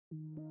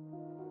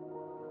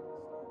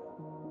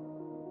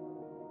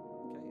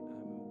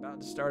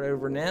about to start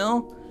over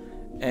now,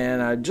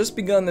 and I've just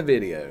begun the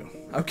video.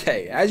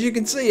 Okay, as you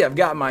can see, I've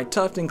got my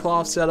tufting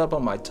cloth set up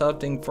on my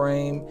tufting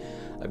frame.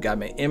 I've got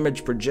my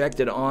image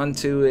projected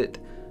onto it.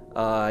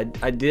 I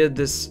did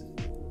this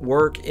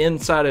work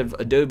inside of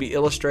Adobe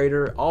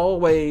Illustrator.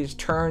 Always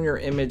turn your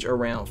image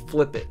around,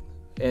 flip it,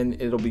 and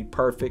it'll be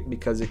perfect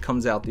because it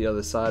comes out the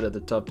other side of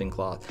the tufting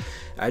cloth.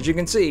 As you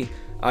can see,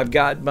 I've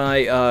got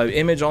my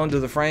image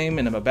onto the frame,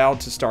 and I'm about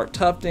to start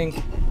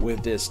tufting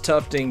with this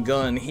tufting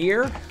gun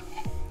here.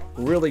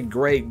 Really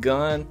great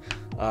gun.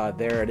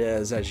 There it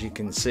is, as you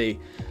can see.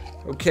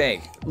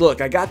 Okay,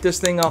 look, I got this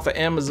thing off of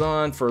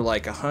Amazon for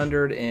like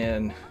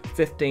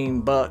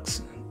 115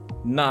 bucks.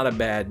 Not a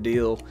bad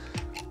deal.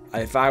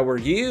 If I were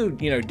you,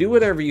 do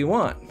whatever you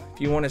want. If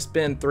you want to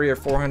spend $300 or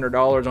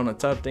 $400 on a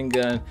tufting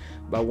gun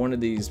by one of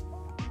these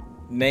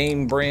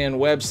name brand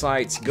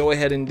websites, go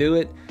ahead and do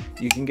it.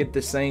 You can get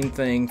the same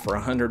thing for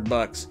 100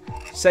 bucks.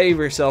 Save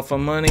yourself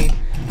some money.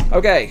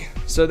 Okay,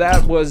 so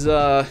that was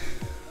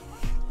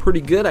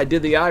pretty good. I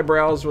did the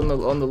eyebrows on the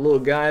little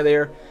guy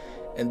there,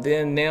 and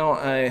then now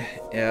I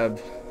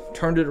have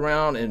turned it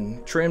around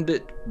and trimmed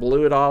it,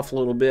 blew it off a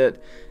little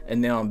bit,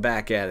 and now I'm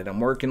back at it. I'm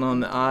working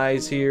on the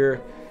eyes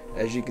here,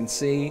 as you can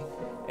see,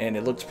 and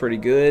it looks pretty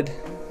good.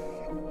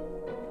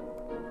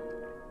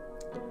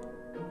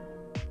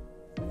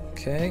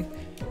 Okay.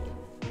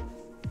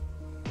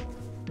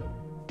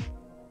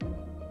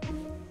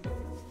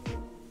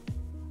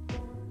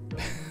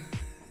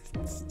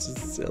 It's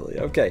just silly.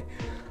 Okay.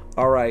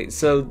 All right.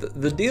 So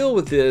the deal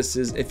with this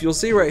is, if you'll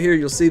see right here,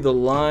 you'll see the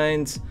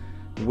lines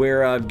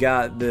where I've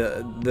got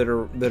that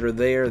are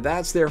there.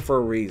 That's there for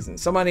a reason.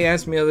 Somebody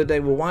asked me the other day,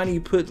 well, why do you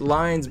put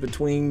lines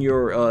between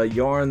your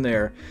yarn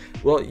there?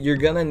 Well, you're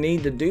gonna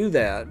need to do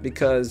that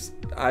because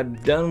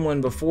I've done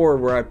one before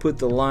where I put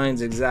the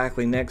lines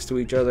exactly next to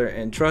each other,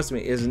 and trust me,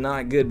 it's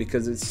not good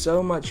because it's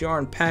so much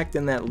yarn packed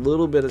in that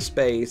little bit of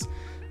space.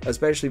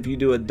 Especially if you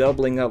do a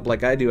doubling up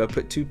like I do. I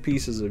put 2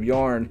 pieces of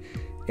yarn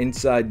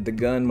inside the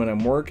gun when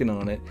I'm working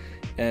on it,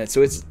 and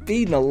so it's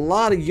feeding a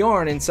lot of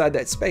yarn inside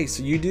that space.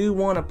 So you do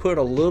want to put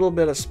a little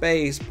bit of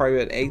space,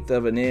 probably 1/8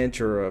 of an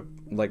inch or a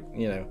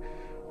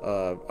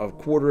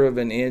 1/4 of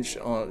an inch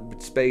on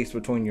space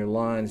between your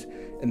lines,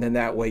 and then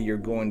that way you're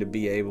going to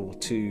be able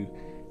to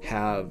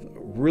have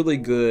really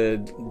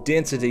good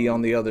density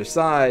on the other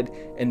side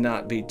and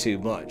not be too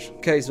much.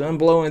 Okay, so I'm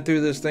blowing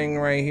through this thing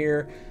right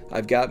here.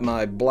 I've got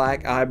my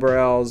black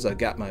eyebrows, I've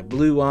got my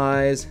blue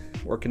eyes,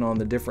 working on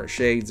the different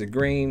shades of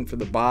green for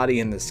the body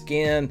and the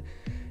skin,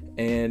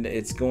 and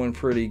it's going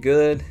pretty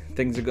good.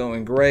 Things are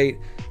going great.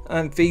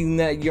 I'm feeding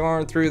that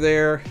yarn through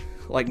there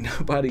like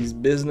nobody's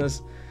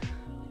business,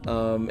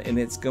 and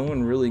it's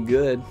going really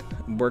good.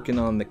 I'm working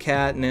on the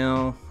cat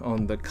now,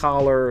 on the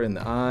collar and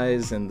the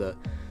eyes and the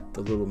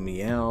little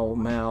meow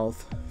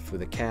mouth for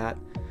the cat,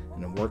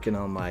 and I'm working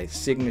on my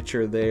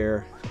signature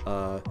there,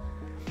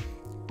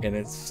 and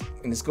it's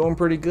going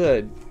pretty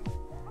good.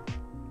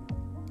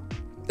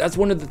 That's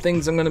one of the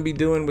things I'm going to be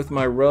doing with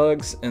my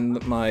rugs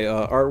and my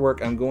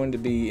artwork. I'm going to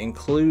be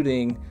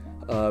including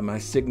my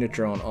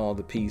signature on all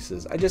the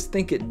pieces. I just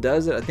think it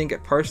does it. I think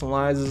it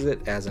personalizes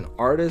it. As an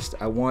artist,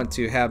 I want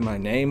to have my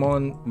name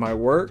on my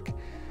work.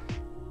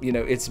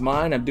 It's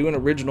mine. I'm doing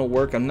original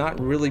work. I'm not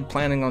really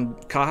planning on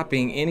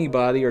copying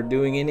anybody or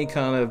doing any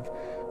kind of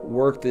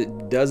work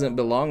that doesn't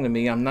belong to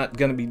me. I'm not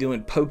going to be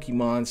doing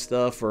Pokemon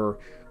stuff or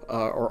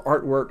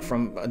artwork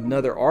from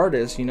another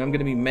artist. I'm going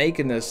to be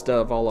making this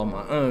stuff all on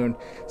my own.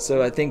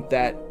 So I think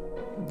that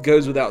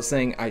goes without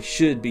saying. I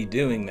should be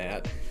doing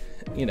that,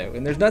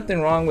 and there's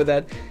nothing wrong with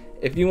that.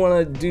 If you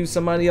want to do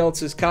somebody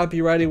else's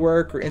copyrighted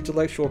work or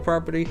intellectual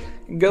property,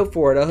 go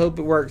for it. I hope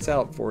it works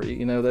out for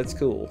you. That's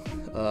cool.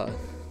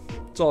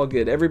 It's all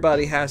good.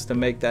 Everybody has to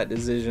make that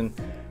decision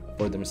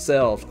for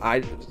themselves.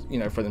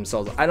 For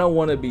themselves. I don't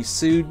want to be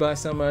sued by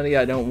somebody.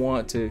 I don't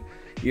want to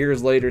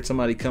years later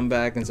somebody come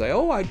back and say,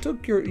 oh,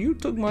 you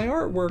took my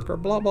artwork, or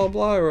blah blah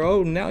blah, or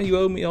oh, now you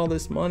owe me all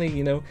this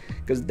money,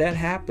 because that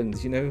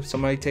happens.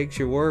 Somebody takes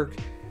your work,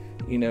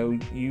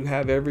 you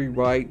have every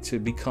right to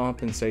be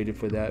compensated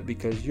for that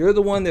because you're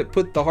the one that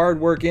put the hard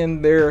work in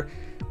there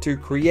to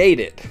create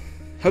it.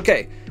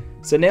 Okay,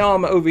 so now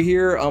I'm over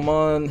here.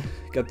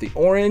 Got the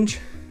orange,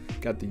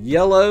 got the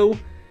yellow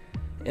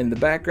in the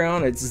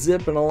background. It's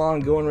zipping along,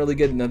 going really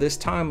good. Now this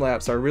time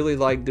lapse, I really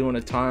like doing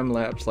a time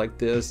lapse like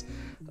this.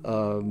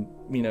 I'm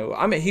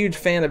a huge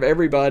fan of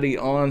everybody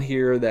on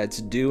here that's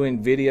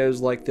doing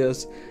videos like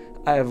this.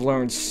 I have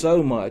learned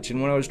so much,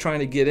 and when I was trying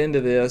to get into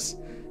this,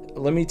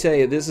 let me tell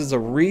you, this is a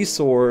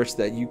resource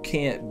that you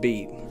can't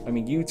beat. I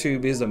mean,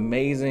 YouTube is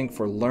amazing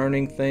for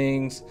learning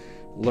things,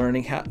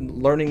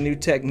 learning new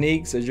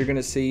techniques, as you're going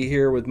to see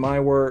here with my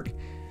work.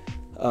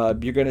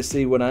 You're going to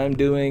see what I'm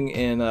doing,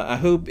 and I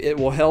hope it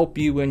will help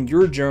you in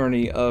your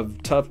journey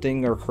of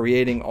tufting or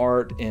creating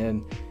art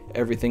and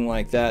everything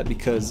like that,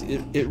 because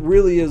it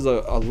really is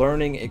a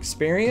learning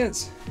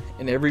experience,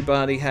 and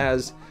everybody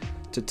has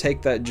to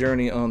take that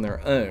journey on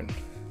their own.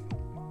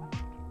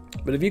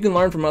 But if you can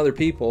learn from other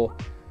people,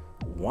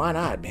 why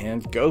not, man?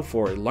 Go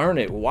for it, learn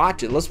it,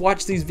 watch it. Let's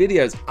watch these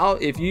videos.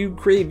 If you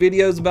create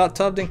videos about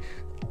tufting,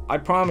 I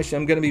promise you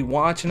I'm gonna be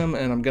watching them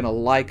and I'm gonna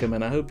like them,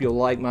 and I hope you'll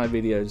like my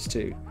videos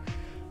too.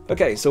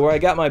 Okay, so where I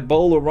got my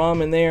bowl of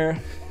ramen there,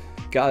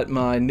 got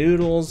my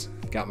noodles,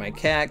 got my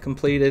cat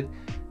completed.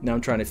 Now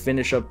I'm trying to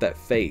finish up that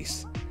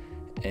face,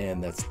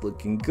 and that's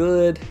looking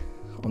good.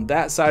 On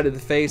that side of the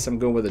face, I'm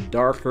going with a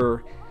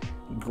darker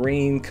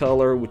green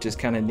color, which is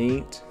kind of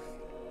neat.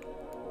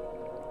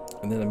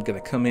 And then I'm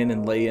going to come in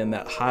and lay in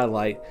that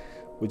highlight,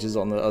 which is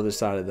on the other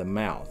side of the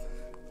mouth.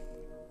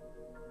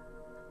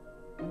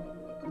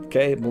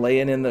 Okay, I'm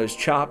laying in those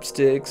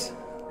chopsticks,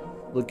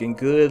 looking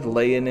good.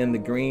 Laying in the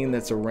green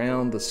that's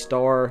around the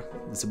star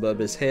that's above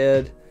his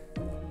head.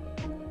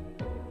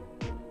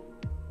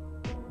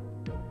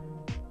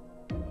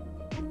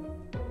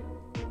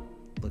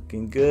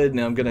 Looking good.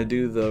 Now I'm going to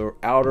do the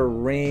outer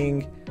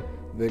ring,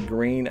 the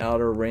green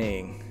outer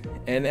ring.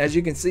 And as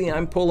you can see,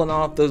 I'm pulling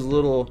off those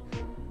little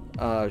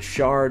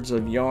shards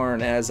of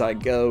yarn as I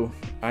go.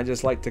 I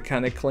just like to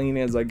kind of clean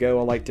as I go.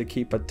 I like to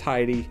keep a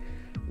tidy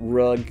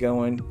rug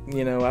going.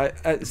 You know,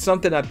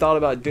 something I thought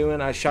about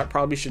doing. I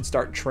probably should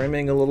start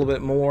trimming a little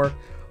bit more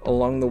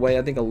along the way.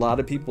 I think a lot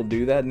of people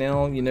do that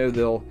now. You know,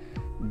 they'll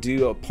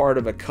do a part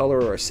of a color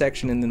or a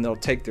section, and then they'll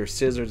take their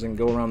scissors and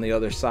go around the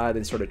other side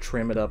and sort of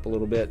trim it up a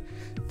little bit.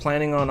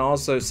 Planning on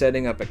also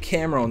setting up a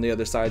camera on the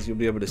other side, so you'll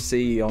be able to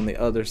see on the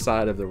other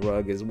side of the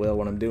rug as well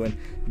what I'm doing.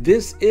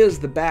 This is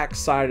the back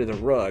side of the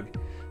rug,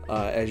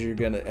 as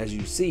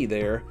you see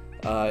there,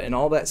 and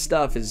all that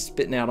stuff is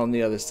spitting out on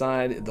the other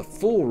side. The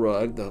full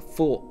rug, the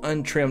full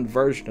untrimmed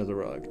version of the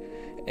rug,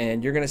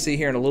 and you're gonna see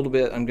here in a little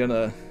bit. I'm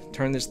gonna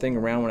turn this thing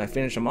around when I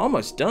finish. I'm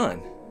almost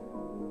done.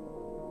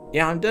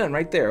 Yeah, I'm done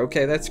right there.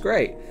 Okay, that's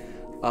great.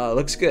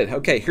 Looks good.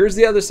 Okay, here's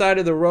the other side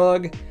of the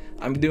rug.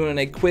 I'm doing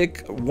a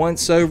quick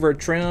once-over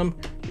trim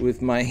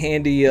with my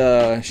handy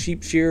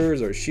sheep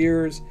shears or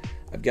shears.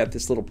 I've got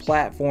this little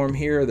platform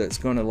here that's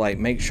going to like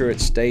make sure it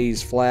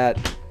stays flat.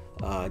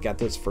 I got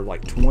this for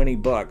like 20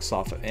 bucks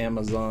off of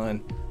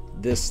Amazon.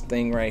 This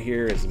thing right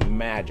here is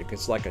magic.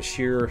 It's like a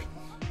sheer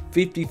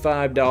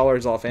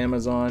 $55 off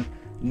Amazon.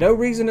 No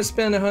reason to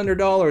spend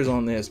 $100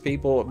 on this,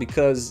 people,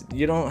 because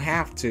you don't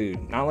have to.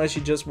 Not unless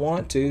you just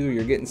want to.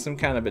 You're getting some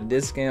kind of a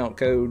discount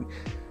code.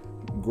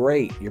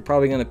 Great. You're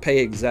probably going to pay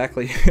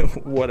exactly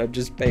what I've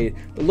just paid.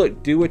 But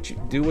look, do what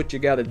you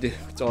got to do.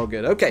 It's all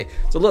good. Okay,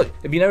 so look,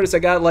 if you notice, I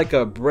got like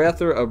a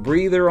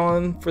breather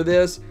on for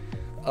this.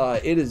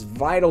 It is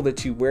vital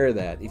that you wear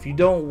that. If you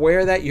don't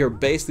wear that, you're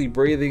basically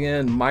breathing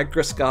in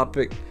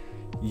microscopic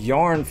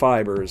yarn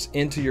fibers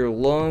into your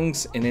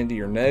lungs and into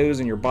your nose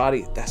and your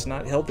body. That's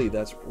not healthy.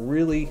 That's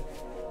really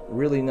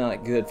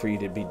not good for you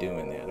to be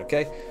doing that.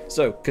 Okay,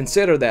 so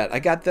consider that. I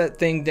got that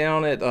thing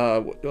down at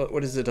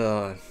what is it,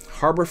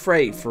 Harbor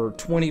Freight for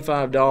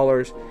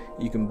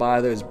 $25. You can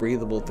buy those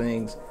breathable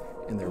things,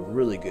 and they're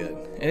really good.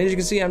 And as you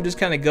can see, I'm just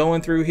kind of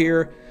going through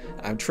here.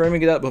 I'm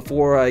trimming it up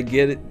before I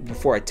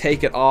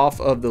take it off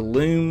of the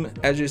loom,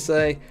 as you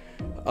say,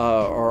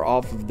 or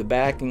off of the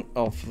backing,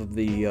 off of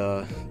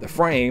the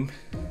frame,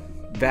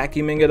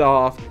 vacuuming it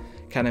off,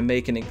 kind of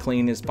making it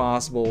clean as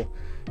possible,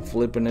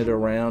 flipping it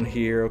around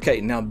here.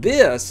 Okay, now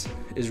this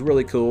is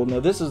really cool. Now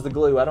this is the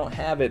glue. I don't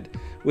have it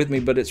with me,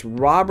 but it's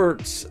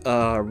Robert's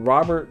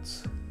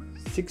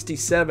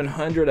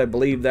 6700, I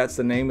believe that's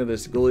the name of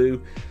this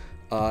glue.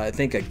 I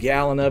think a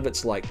gallon of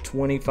it's like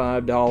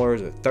 $25 or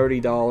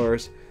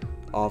 $30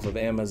 off of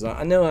Amazon.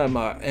 I know I'm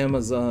an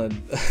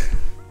Amazon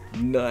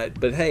nut,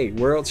 but hey,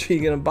 where else are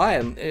you gonna buy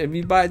them? If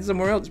you buy it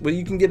somewhere else, well,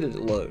 you can get it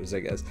at Lowe's,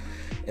 I guess.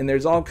 And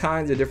there's all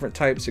kinds of different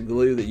types of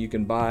glue that you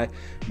can buy.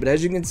 But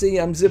as you can see,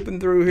 I'm zipping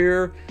through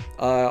here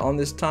on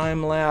this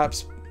time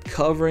lapse,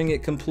 covering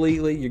it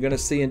completely. You're gonna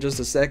see in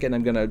just a second,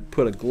 I'm gonna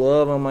put a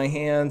glove on my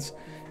hands,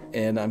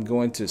 and I'm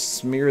going to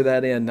smear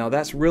that in. Now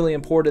that's really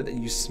important that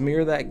you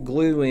smear that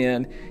glue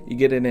in. You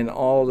get it in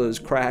all those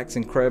cracks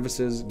and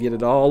crevices, get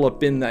it all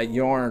up in that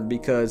yarn,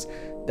 because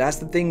that's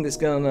the thing that's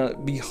gonna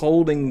be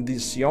holding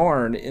this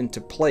yarn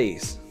into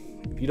place.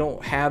 If you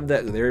don't have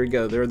that, there you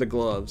go, there are the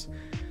gloves.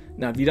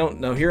 Now if you don't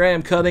know, here I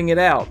am cutting it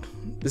out.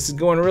 This is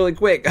going really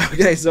quick.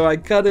 Okay, so I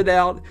cut it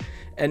out,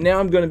 and now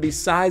I'm gonna be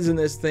sizing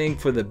this thing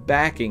for the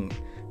backing.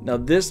 Now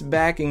this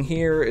backing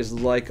here is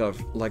like a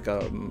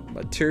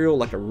material,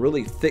 like a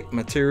really thick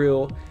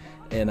material,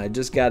 and I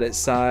just got it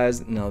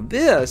sized. Now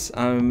this,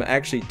 I'm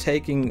actually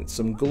taking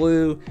some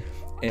glue,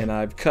 and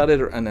I've cut it,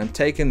 and I'm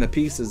taking the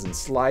pieces and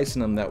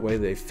slicing them that way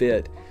they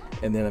fit,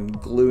 and then I'm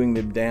gluing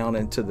them down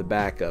into the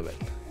back of it.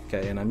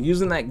 Okay, and I'm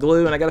using that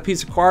glue, and I got a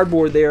piece of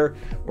cardboard there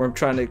where I'm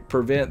trying to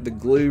prevent the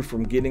glue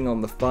from getting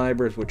on the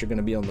fibers, which are going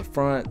to be on the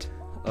front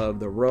of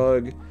the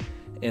rug.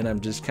 And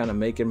I'm just kind of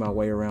making my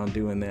way around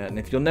doing that. And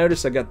if you'll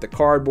notice, I got the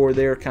cardboard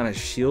there kind of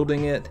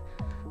shielding it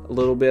a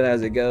little bit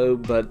as I go.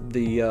 But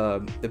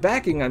the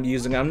backing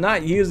I'm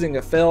not using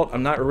a felt.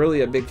 I'm not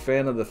really a big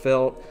fan of the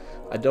felt.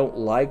 I don't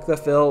like the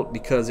felt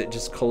because it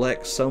just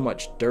collects so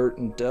much dirt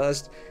and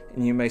dust.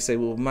 And you may say,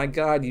 well, my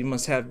God, you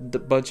must have a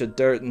bunch of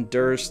dirt and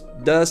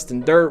dust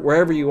and dirt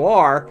wherever you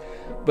are.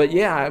 But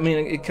yeah, I mean,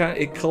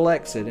 it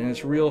collects it, and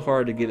it's real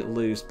hard to get it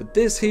loose. But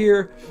this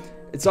here,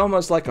 it's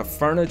almost like a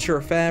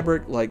furniture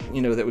fabric, like,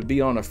 you know, that would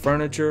be on a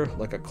furniture,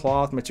 like a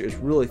cloth material.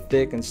 It's really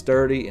thick and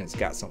sturdy, and it's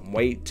got some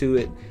weight to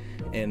it.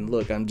 And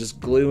look, I'm just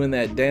gluing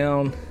that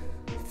down,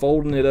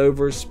 folding it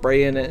over,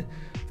 spraying it,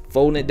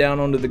 folding it down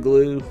onto the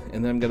glue,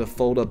 and then I'm gonna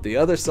fold up the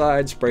other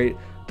side, spray,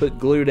 put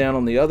glue down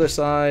on the other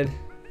side,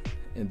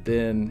 and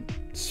then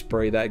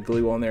spray that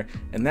glue on there.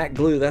 And that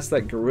glue, that's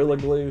that Gorilla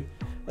Glue.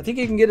 I think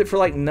you can get it for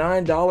like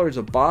 $9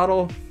 a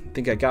bottle. I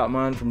think I got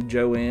mine from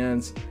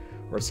Joann's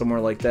or somewhere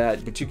like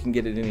that, but you can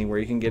get it anywhere.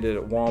 You can get it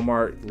at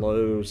Walmart,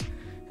 Lowe's,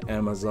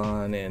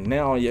 Amazon. And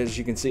now, as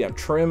you can see, I'm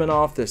trimming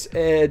off this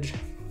edge,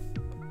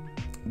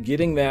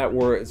 getting that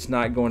where it's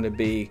not going to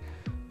be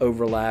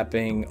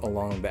overlapping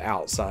along the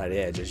outside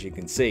edge, as you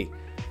can see.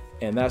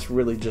 And that's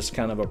really just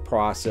kind of a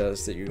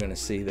process that you're going to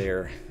see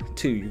there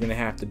too. You're going to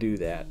have to do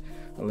that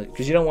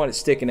because you don't want it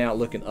sticking out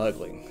looking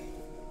ugly.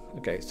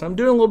 Okay, so I'm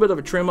doing a little bit of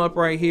a trim up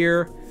right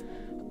here,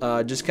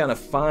 just kind of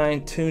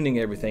fine tuning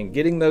everything,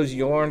 getting those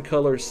yarn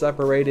colors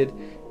separated,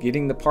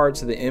 getting the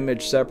parts of the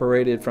image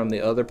separated from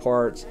the other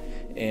parts.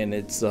 And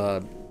it's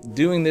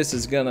doing this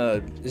is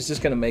it's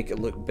just gonna make it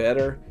look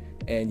better,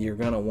 and you're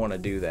gonna want to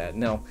do that.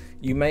 Now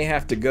you may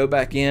have to go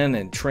back in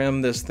and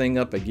trim this thing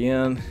up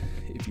again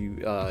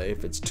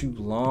if it's too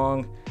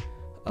long,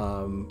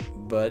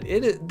 but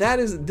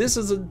this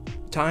is a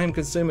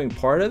time-consuming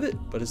part of it,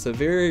 but it's a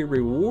very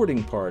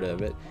rewarding part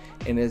of it,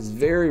 and it's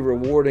very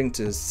rewarding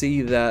to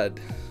see that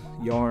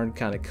yarn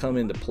kind of come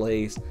into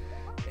place,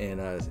 and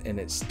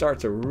it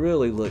starts to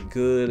really look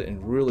good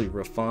and really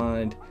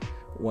refined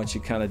once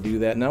you kind of do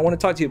that. Now I want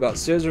to talk to you about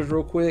scissors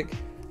real quick.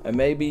 I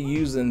may be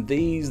using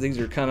these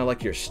are kind of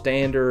like your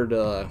standard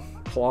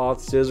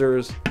cloth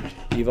scissors.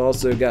 You've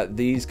also got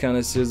these kind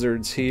of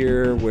scissors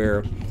here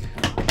where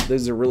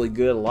these are really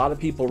good. A lot of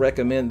people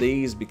recommend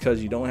these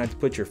because you don't have to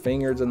put your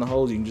fingers in the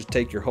holes. You can just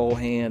take your whole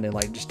hand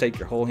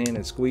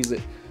and squeeze it,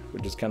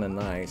 which is kind of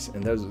nice.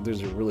 And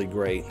those are really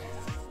great.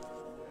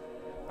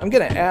 I'm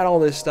gonna add all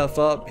this stuff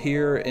up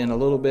here in a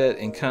little bit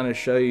and kind of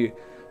show you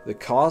the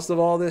cost of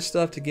all this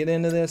stuff to get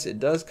into this. It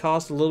does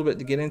cost a little bit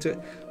to get into it,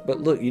 but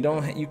look,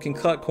 you can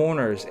cut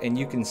corners and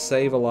you can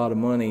save a lot of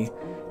money,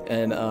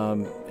 and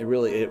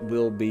it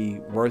will be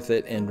worth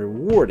it and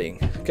rewarding.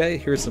 Okay,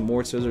 here's some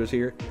more scissors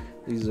here.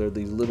 These are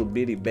these little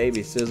bitty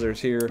baby scissors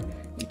here.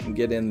 You can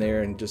get in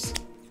there and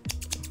just,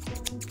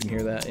 you can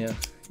hear that, yeah.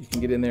 You can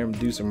get in there and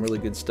do some really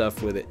good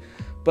stuff with it.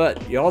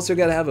 But you also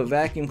got to have a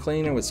vacuum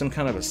cleaner with some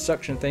kind of a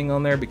suction thing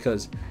on there,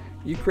 because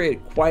you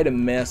create quite a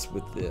mess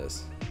with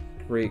this.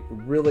 Create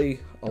really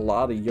a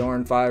lot of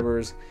yarn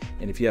fibers,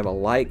 and if you have a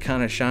light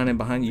kind of shining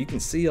behind you, you can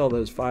see all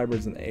those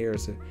fibers in the air.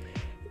 So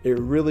it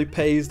really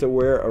pays to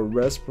wear a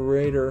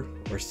respirator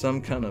or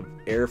some kind of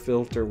air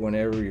filter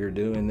whenever you're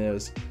doing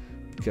this,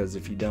 because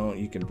if you don't,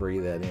 you can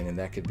breathe that in, and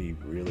that could be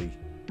really,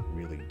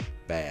 really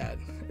bad.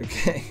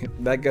 Okay,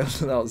 that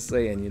goes without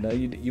saying. You know,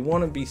 you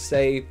want to be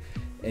safe,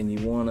 and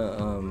you want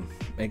to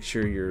make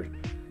sure you're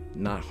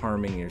not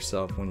harming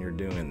yourself when you're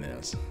doing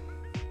this.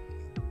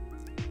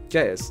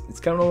 Okay, it's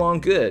coming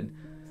along good.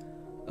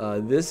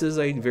 This is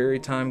a very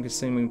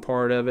time-consuming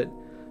part of it,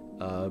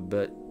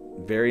 but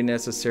very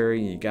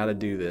necessary. You got to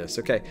do this.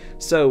 Okay,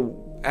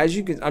 so as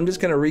you can, I'm just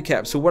going to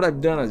recap. So what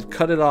I've done is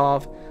cut it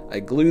off.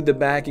 I glued the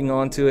backing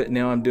onto it.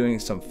 Now I'm doing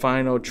some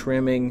final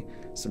trimming,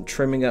 some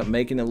trimming up,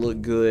 making it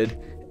look good.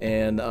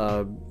 And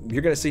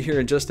you're going to see here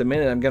in just a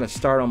minute, I'm going to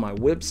start on my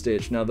whip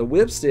stitch. Now the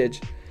whip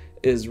stitch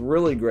is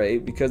really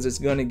great because it's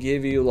going to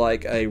give you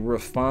like a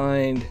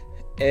refined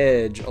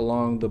edge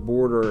along the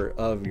border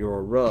of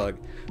your rug.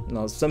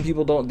 Now some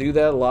people don't do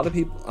that. A lot of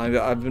people,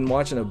 I've been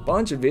watching a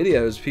bunch of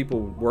videos, people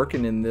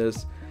working in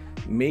this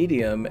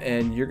medium,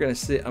 and you're gonna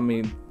see,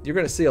 you're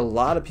gonna see a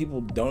lot of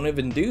people don't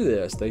even do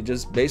this. They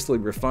just basically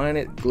refine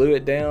it, glue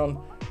it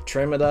down,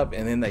 trim it up,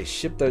 and then they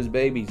ship those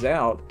babies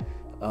out.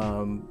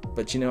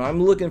 But you know,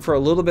 I'm looking for a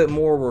little bit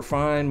more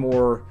refined,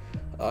 more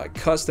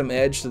custom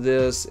edge to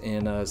this,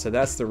 and so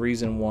that's the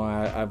reason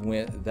why I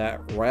went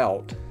that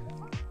route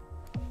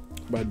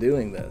by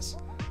doing this.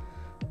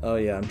 Oh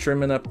yeah, I'm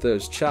trimming up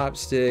those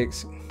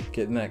chopsticks,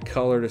 getting that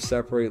color to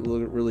separate,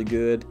 look really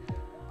good.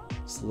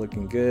 It's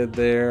looking good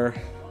there.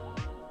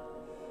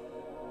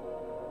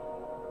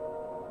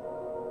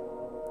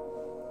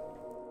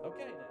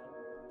 Okay now.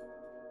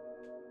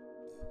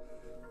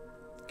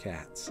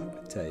 Cats,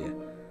 I tell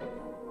you.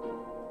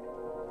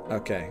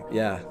 Okay,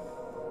 yeah.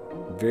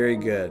 Very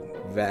good.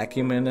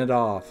 Vacuuming it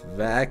off.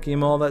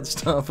 Vacuum all that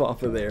stuff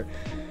off of there.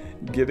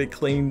 Get it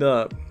cleaned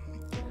up.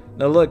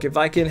 Now look, if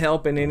I can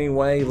help in any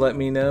way, let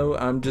me know.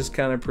 I'm just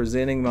kind of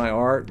presenting my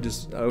art.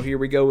 Just, oh, here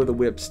we go with a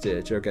whip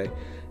stitch. Okay,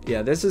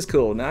 yeah, this is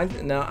cool. Now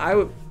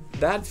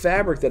that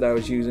fabric that I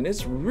was using,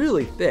 it's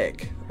really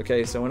thick.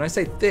 Okay, so when I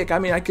say thick, I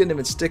mean I couldn't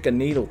even stick a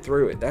needle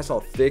through it. That's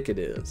how thick it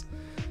is.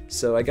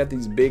 So I got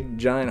these big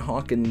giant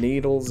honking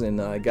needles, and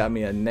I got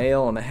me a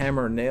nail and a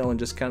hammer and nail, and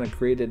just kind of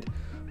created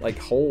like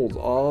holes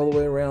all the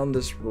way around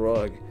this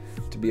rug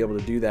to be able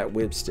to do that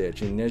whip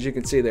stitch. And as you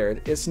can see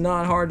there, it's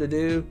not hard to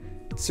do.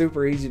 It's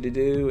super easy to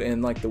do,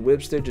 and like the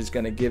whip stitch is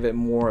going to give it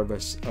more of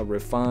a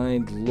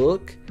refined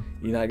look.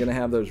 You're not going to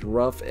have those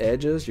rough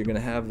edges. You're going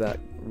to have that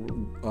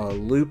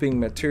looping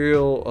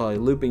material,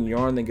 looping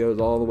yarn that goes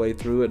all the way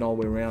through it and all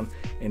the way around,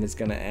 and it's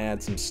going to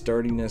add some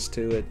sturdiness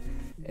to it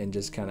and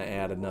just kind of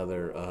add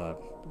another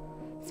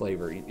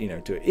flavor, you know,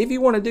 to it. If you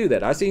want to do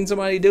that, I seen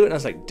somebody do it and I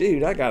was like,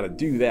 dude, I got to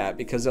do that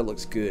because that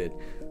looks good.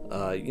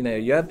 You know,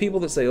 you have people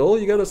that say, oh,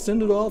 you got to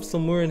send it off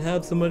somewhere and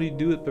have somebody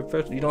do it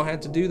professionally. You don't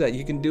have to do that.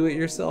 You can do it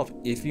yourself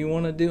if you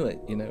want to do it.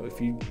 You know, if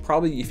you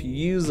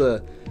use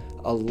a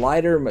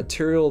lighter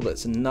material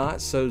that's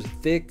not so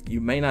thick,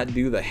 you may not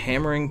do the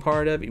hammering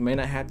part of it. You may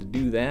not have to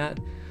do that.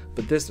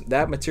 But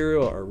that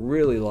material, I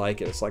really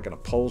like it. It's like an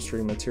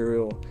upholstery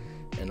material.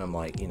 And I'm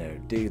like, you know,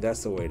 dude,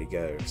 that's the way to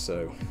go.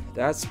 So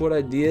that's what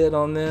I did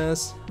on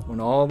this. Went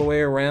all the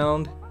way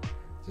around.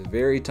 It's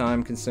very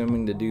time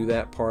consuming to do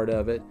that part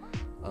of it.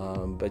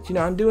 But you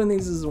know, I'm doing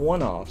these as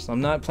one-offs.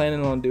 I'm not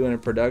planning on doing a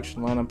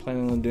production line. I'm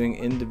planning on doing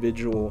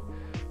individual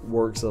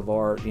works of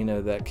art, you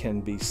know, that can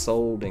be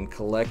sold and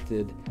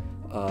collected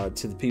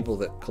to the people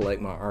that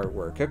collect my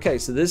artwork. Okay,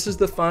 so this is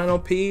the final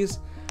piece.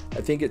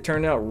 I think it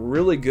turned out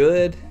really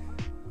good.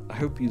 I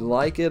hope you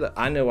like it.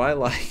 I know I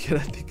like it.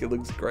 I think it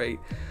looks great.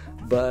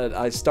 But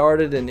I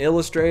started in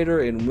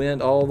Illustrator and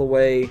went all the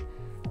way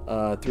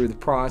through the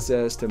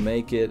process to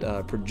make it,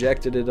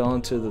 projected it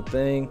onto the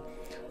thing,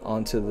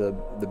 onto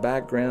the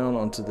background,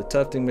 onto the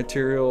tufting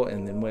material,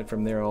 and then went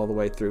from there all the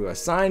way through. I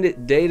signed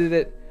it, dated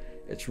it,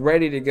 it's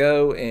ready to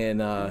go, and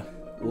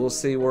we'll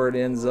see where it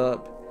ends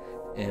up.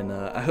 And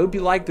I hope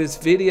you like this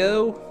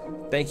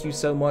video. Thank you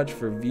so much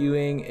for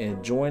viewing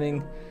and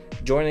joining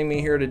me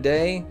here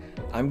today.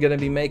 I'm gonna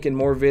be making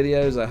more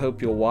videos. I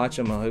hope you'll watch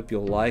them, I hope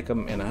you'll like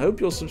them, and I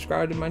hope you'll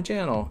subscribe to my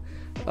channel.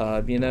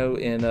 You know,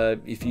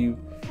 and if you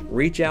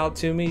reach out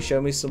to me,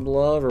 show me some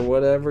love or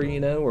whatever, you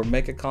know, or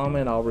make a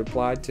comment, I'll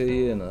reply to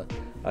you. And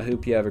I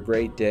hope you have a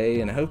great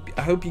day, and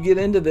I hope you get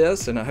into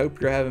this, and I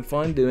hope you're having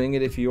fun doing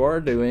it if you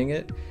are doing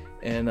it.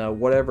 And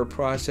whatever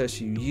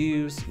process you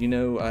use, you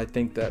know, I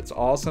think that's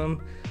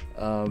awesome.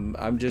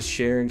 I'm just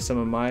sharing some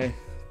of my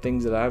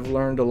things that I've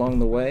learned along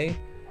the way.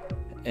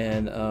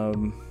 And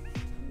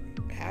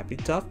happy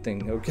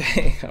tufting.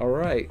 Okay. All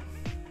right.